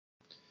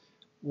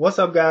What's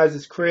up, guys?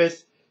 It's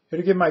Chris here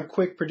to give my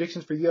quick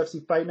predictions for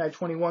UFC Fight Night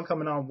 21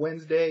 coming on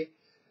Wednesday,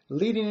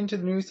 leading into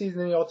the new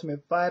season of The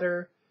Ultimate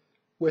Fighter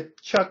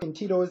with Chuck and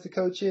Tito as the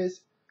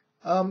coaches.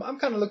 I'm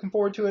kind of looking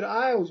forward to it.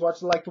 I always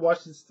like to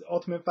watch this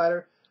Ultimate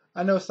Fighter.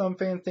 I know some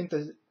fans think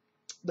that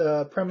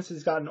the premise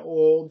has gotten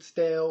old,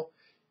 stale,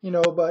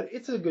 but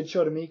it's a good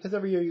show to me because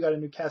every year you got a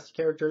new cast of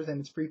characters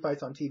and it's free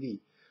fights on TV.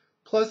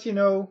 Plus,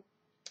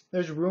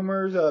 there's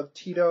rumors of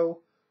Tito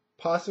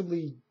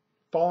possibly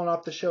falling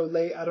off the show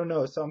late. I don't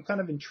know. So I'm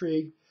kind of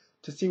intrigued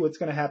to see what's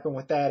going to happen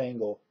with that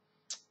angle.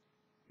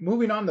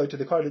 Moving on, though, to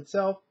the card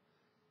itself.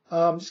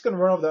 I'm just going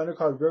to run over the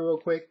undercard real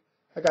quick.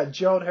 I got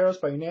Gerald Harris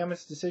by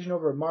unanimous decision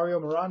over Mario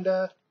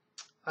Miranda.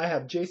 I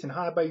have Jason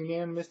Hyde by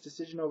unanimous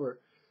decision over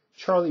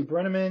Charlie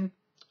Brenneman.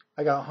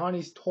 I got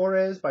Janis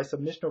Torres by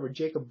submission over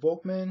Jacob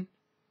Volkman.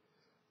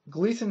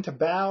 Gleason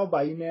Tabao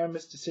by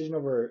unanimous decision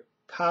over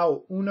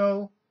Kyle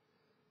Uno.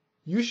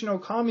 Yushin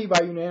Okami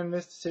by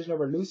unanimous decision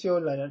over Lucio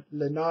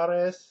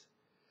Linares.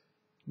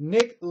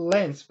 Nick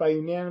Lentz by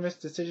unanimous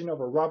decision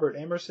over Robert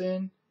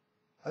Emerson.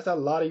 That's a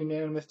lot of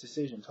unanimous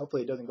decisions.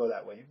 Hopefully it doesn't go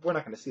that way. We're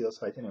not going to see those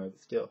fights anyway,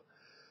 but still.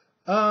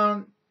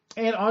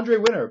 And Andre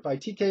Winner by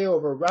TKO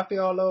over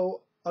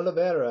Rafael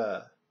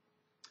Oliveira.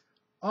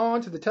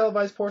 On to the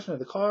televised portion of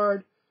the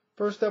card.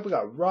 First up, we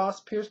got Ross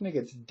Pearson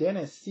against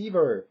Dennis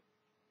Siver.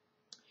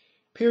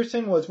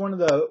 Pearson was one of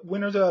the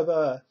winners of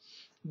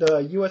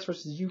the US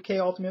versus UK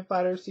Ultimate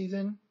Fighter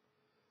season.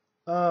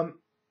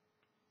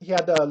 He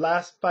had the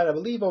last fight, I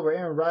believe, over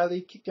Aaron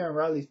Riley, kicked Aaron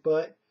Riley's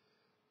butt.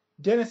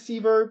 Dennis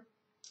Siver,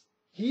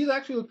 he's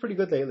actually looked pretty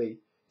good lately.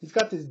 He's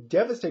got this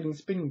devastating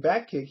spinning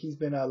back kick he's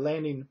been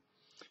landing.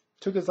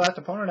 Took his last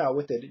opponent out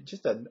with it.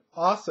 Just an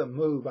awesome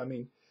move. I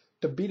mean,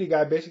 to beat a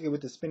guy basically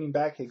with the spinning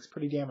back kick is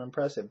pretty damn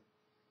impressive.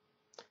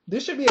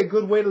 This should be a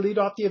good way to lead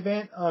off the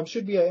event.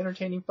 Should be an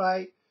entertaining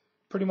fight.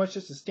 Pretty much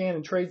just a stand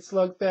and trade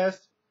slugfest.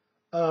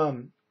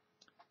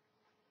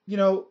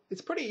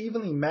 It's pretty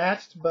evenly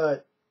matched,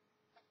 but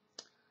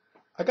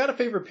I gotta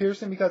favor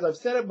Pearson because I've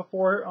said it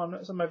before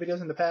on some of my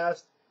videos in the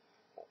past.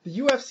 The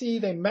UFC,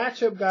 they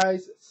match up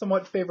guys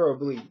somewhat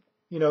favorably.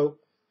 Who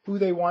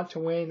they want to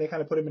win, they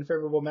kind of put them in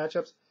favorable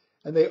matchups.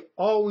 And they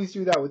always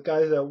do that with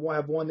guys that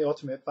have won the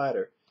Ultimate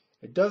Fighter.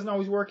 It doesn't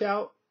always work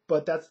out,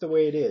 but that's the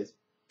way it is.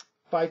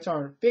 Fights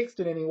aren't fixed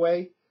in any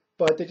way,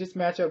 but they just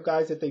match up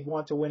guys that they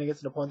want to win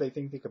against an opponent they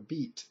think they could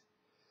beat.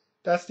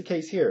 That's the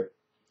case here.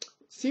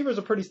 Seaver's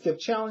a pretty stiff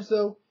challenge,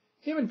 though.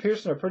 Him and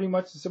Pearson are pretty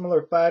much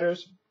similar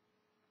fighters.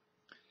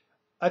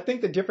 I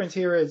think the difference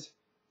here is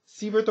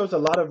Seaver throws a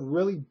lot of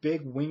really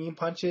big winging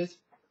punches.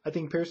 I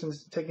think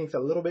Pearson's technique's a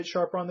little bit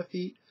sharper on the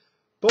feet.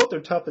 Both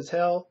are tough as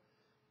hell.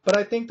 But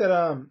I think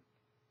that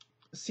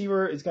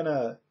Seaver is going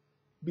to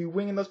be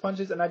winging those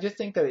punches, and I just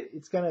think that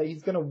he's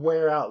gonna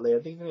wear out later.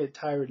 I think he's going to get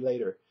tired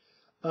later.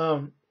 I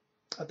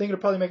think it'll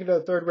probably make it to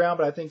the third round,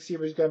 but I think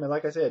Seaver's going to,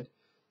 like I said,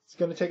 he's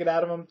going to take it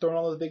out of him, throwing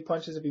all those big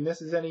punches if he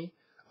misses any,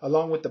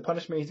 along with the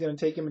punishment he's going to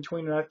take in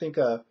between. And I think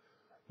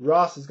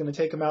Ross is going to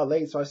take him out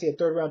late. So I see a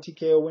third round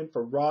TKO win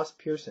for Ross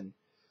Pearson.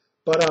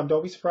 But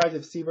don't be surprised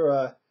if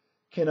Seaver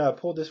can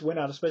pull this win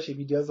out, especially if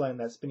he does land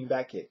that spinning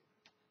back kick.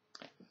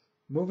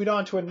 Moving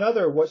on to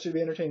another what should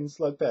be entertaining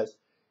slugfest.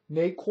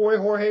 Nate Corey,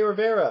 Jorge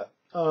Rivera.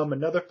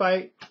 Another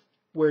fight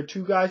where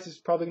two guys is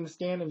probably going to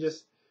stand and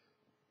just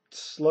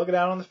slug it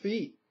out on the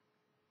feet.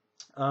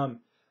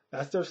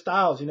 That's their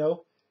styles,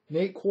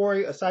 Nate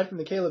Corey, aside from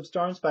the Caleb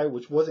Starnes fight,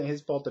 which wasn't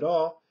his fault at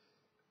all,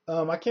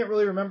 I can't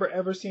really remember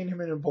ever seeing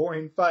him in a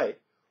boring fight.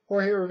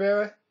 Jorge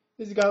Rivera,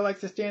 he's a guy that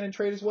likes to stand and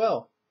trade as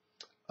well.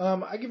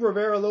 I give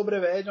Rivera a little bit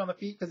of an edge on the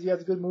feet because he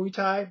has a good Muay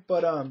Thai,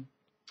 but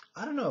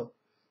I don't know.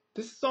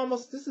 This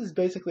is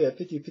basically a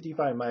 50-50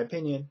 fight in my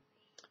opinion.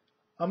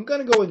 I'm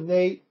going to go with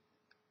Nate.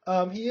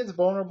 He is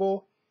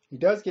vulnerable. He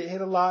does get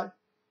hit a lot,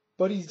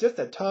 but he's just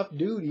a tough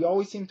dude. He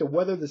always seems to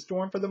weather the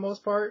storm for the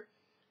most part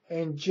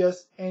and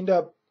just end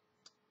up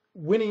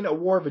winning a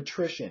war of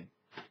attrition.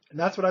 And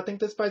that's what I think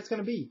this fight's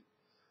going to be.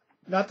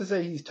 Not to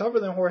say he's tougher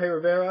than Jorge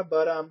Rivera,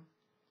 but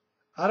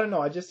I don't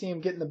know. I just see him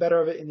getting the better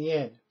of it in the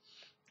end.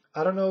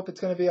 I don't know if it's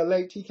going to be a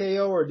late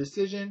TKO or a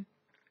decision.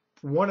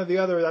 One or the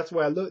other, that's the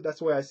way I look. That's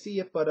the way I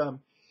see it. But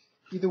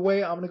either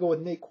way, I'm going to go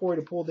with Nate Corey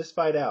to pull this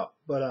fight out.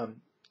 But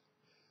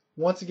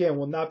once again,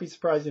 will not be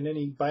surprised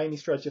by any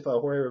stretch if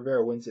Jorge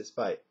Rivera wins this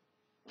fight.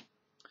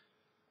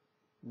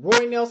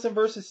 Roy Nelson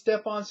versus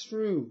Stefan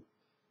Struve.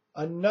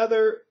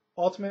 Another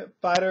Ultimate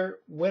Fighter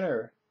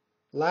winner.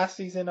 Last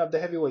season of the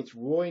heavyweights,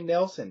 Roy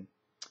Nelson.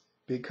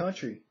 Big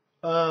country.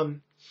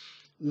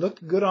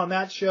 Looked good on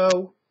that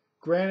show.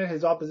 Granted,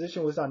 his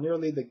opposition was not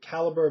nearly the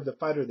caliber of the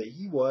fighter that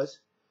he was.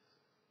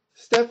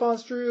 Stefan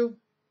Struve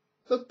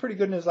looked pretty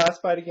good in his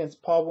last fight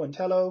against Paul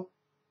Buentello.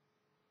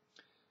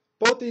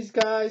 Both these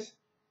guys,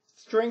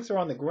 strengths are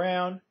on the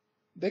ground.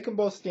 They can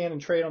both stand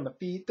and trade on the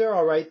feet. They're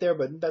all right there,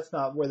 but that's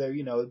not where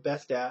they're,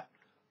 best at.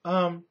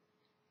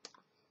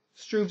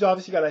 Struve's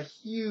obviously got a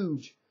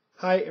huge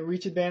height and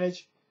reach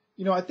advantage.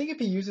 I think if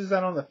he uses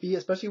that on the feet,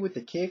 especially with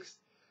the kicks,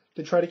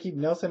 to try to keep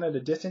Nelson at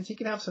a distance, he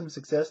can have some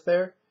success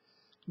there.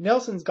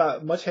 Nelson's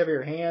got much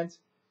heavier hands.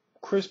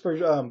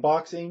 crisper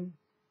boxing.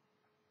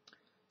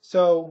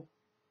 So,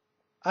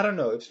 I don't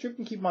know. If Struve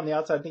can keep him on the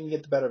outside, I think he can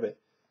get the better of it.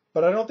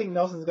 But I don't think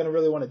Nelson's going to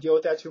really want to deal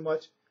with that too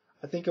much.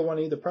 I think he'll want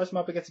to either press him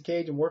up against the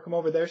cage and work him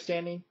over there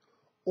standing,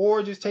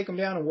 or just take him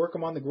down and work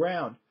him on the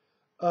ground.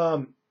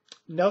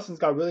 Nelson's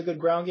got really good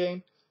ground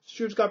game.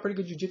 Struve's got pretty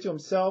good jiu-jitsu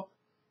himself.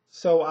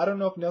 So I don't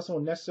know if Nelson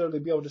will necessarily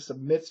be able to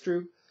submit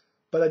Struve,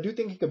 but I do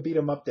think he could beat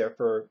him up there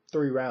for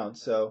 3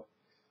 rounds. So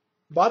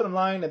bottom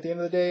line, at the end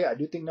of the day, I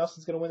do think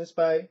Nelson's going to win this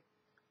fight.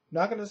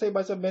 Not going to say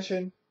by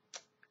submission.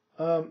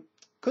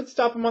 Could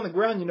stop him on the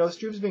ground. You know,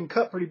 Struve's been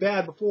cut pretty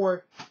bad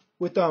before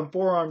with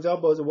forearms,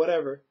 elbows, or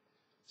whatever.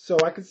 So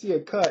I could see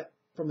a cut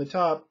from the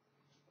top.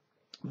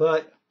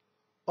 But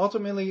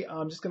ultimately,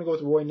 I'm just going to go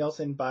with Roy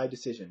Nelson by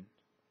decision.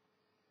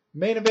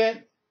 Main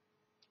event,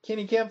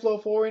 Kenny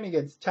Florian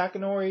against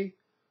Takanori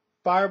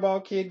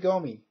Fireball Kid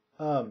Gomi.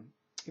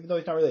 Even though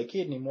he's not really a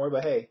kid anymore,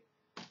 but hey,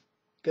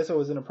 guess it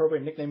was an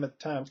appropriate nickname at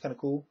the time. It's kind of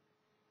cool.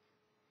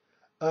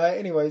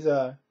 Anyways,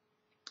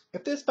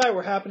 if this fight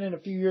were happening a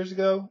few years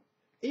ago,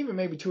 even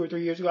maybe 2 or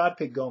 3 years ago, I'd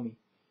pick Gomi.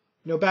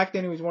 You know, back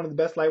then he was one of the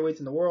best lightweights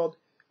in the world.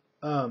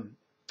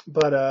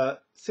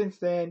 But since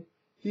then,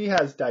 he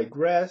has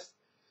digressed.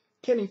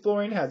 Kenny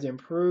Florian has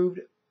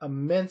improved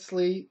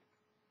immensely.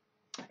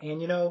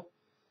 And, you know,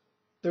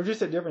 they're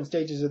just at different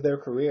stages of their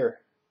career.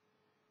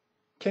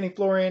 Kenny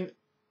Florian,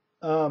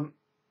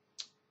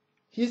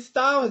 his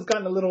style has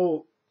gotten a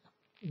little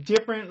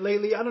different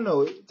lately. I don't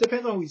know. It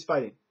depends on who he's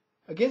fighting.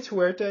 Against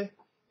Huerta,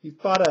 he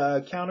fought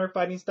a counter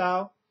fighting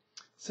style,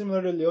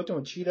 similar to Lyoto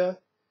and Cheetah.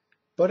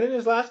 But in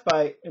his last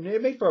fight, and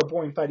it made for a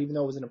boring fight even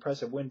though it was an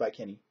impressive win by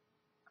Kenny.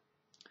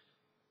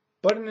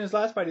 But in his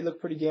last fight, he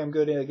looked pretty damn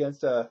good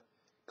against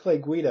Clay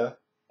Guida.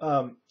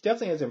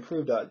 Definitely has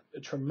improved a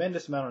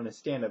tremendous amount on his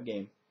stand-up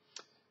game.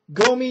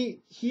 Gomi,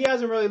 he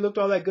hasn't really looked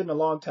all that good in a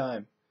long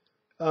time.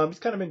 He's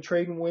kind of been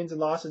trading wins and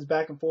losses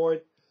back and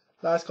forth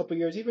last couple of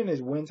years. Even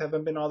his wins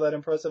haven't been all that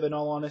impressive in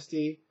all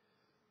honesty.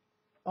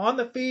 On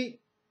the feet,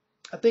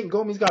 I think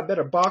Gomi's got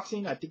better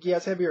boxing. I think he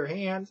has heavier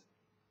hands.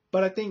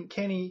 But I think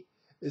Kenny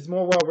is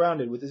more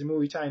well-rounded with his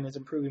Muay Thai and his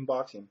improving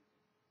boxing.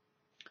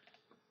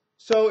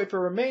 So if it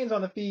remains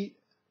on the feet,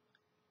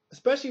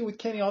 especially with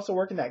Kenny also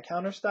working that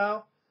counter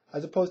style,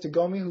 as opposed to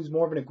Gomi, who's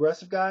more of an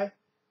aggressive guy,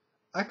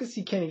 I could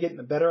see Kenny getting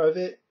the better of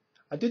it.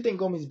 I do think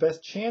Gomi's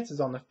best chance is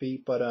on the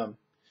feet, but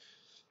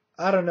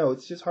I don't know.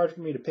 It's just hard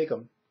for me to pick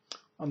him.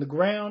 On the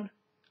ground,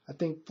 I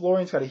think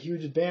Florian's got a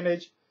huge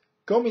advantage.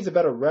 Gomi's a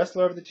better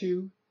wrestler of the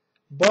two,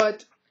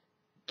 but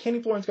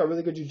Kenny Florian's got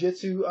really good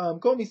jiu-jitsu.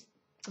 Gomi's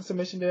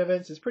submission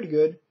defense is pretty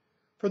good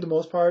for the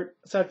most part,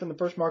 aside from the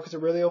first Marcus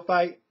Aurelio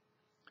fight.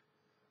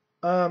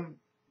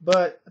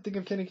 But I think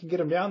if Kenny can get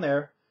him down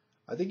there,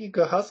 I think he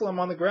could hustle him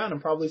on the ground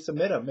and probably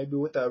submit him, maybe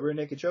with a rear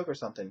naked choke or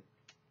something.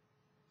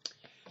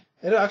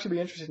 It'll actually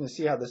be interesting to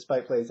see how this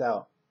fight plays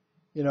out.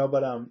 You know,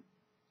 but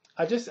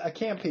I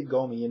can't pick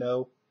Gomi, you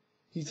know.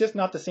 He's just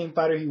not the same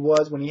fighter he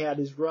was when he had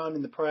his run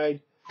in the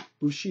Pride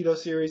Bushido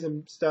series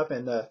and stuff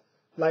and the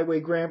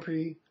Lightweight Grand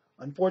Prix.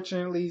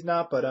 Unfortunately, he's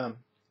not, but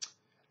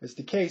it's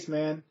the case,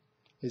 man.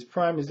 His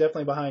prime is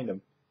definitely behind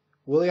him.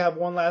 Will he have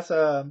one last,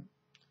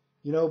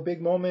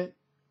 big moment?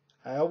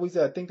 I always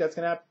think that's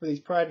going to happen for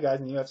these Pride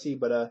guys in the UFC,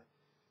 but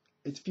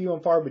it's few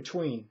and far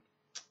between.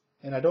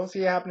 And I don't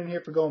see it happening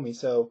here for Gomi,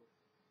 so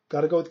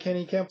got to go with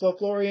Kenny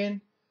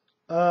Florian.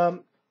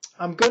 I'm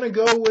going to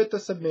go with the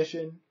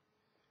submission.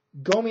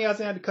 Gomi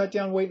hasn't had to cut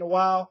down weight in a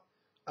while.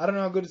 I don't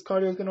know how good his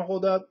cardio is going to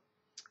hold up.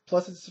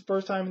 Plus, it's his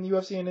first time in the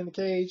UFC and in the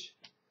cage.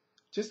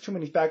 Just too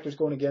many factors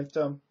going against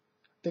him.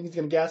 I think he's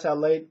going to gas out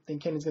late. I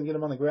think Kenny's going to get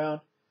him on the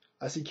ground.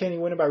 I see Kenny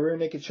winning by rear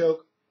naked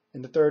choke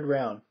in the 3rd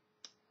round.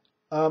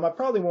 I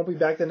probably won't be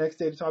back the next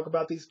day to talk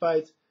about these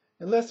fights,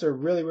 unless they're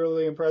really,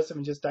 really impressive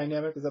and just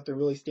dynamic, as if there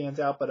really stands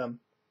out. But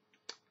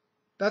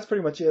that's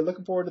pretty much it.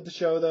 Looking forward to the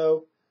show,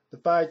 though. The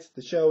fights,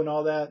 the show, and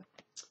all that.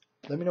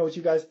 Let me know what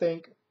you guys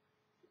think.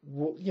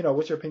 You know,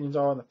 what your opinions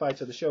are on the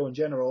fights or the show in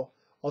general,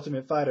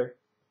 Ultimate Fighter.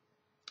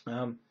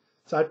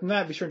 Aside from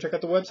that, be sure and check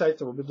out the website,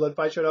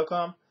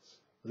 therubbybloodfightshow.com,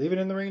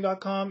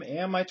 leaveitinthering.com,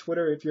 and my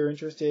Twitter if you're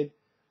interested.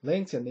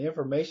 Links in the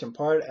information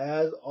part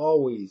as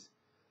always.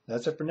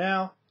 That's it for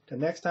now. Till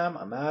next time,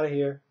 I'm out of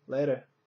here. Later.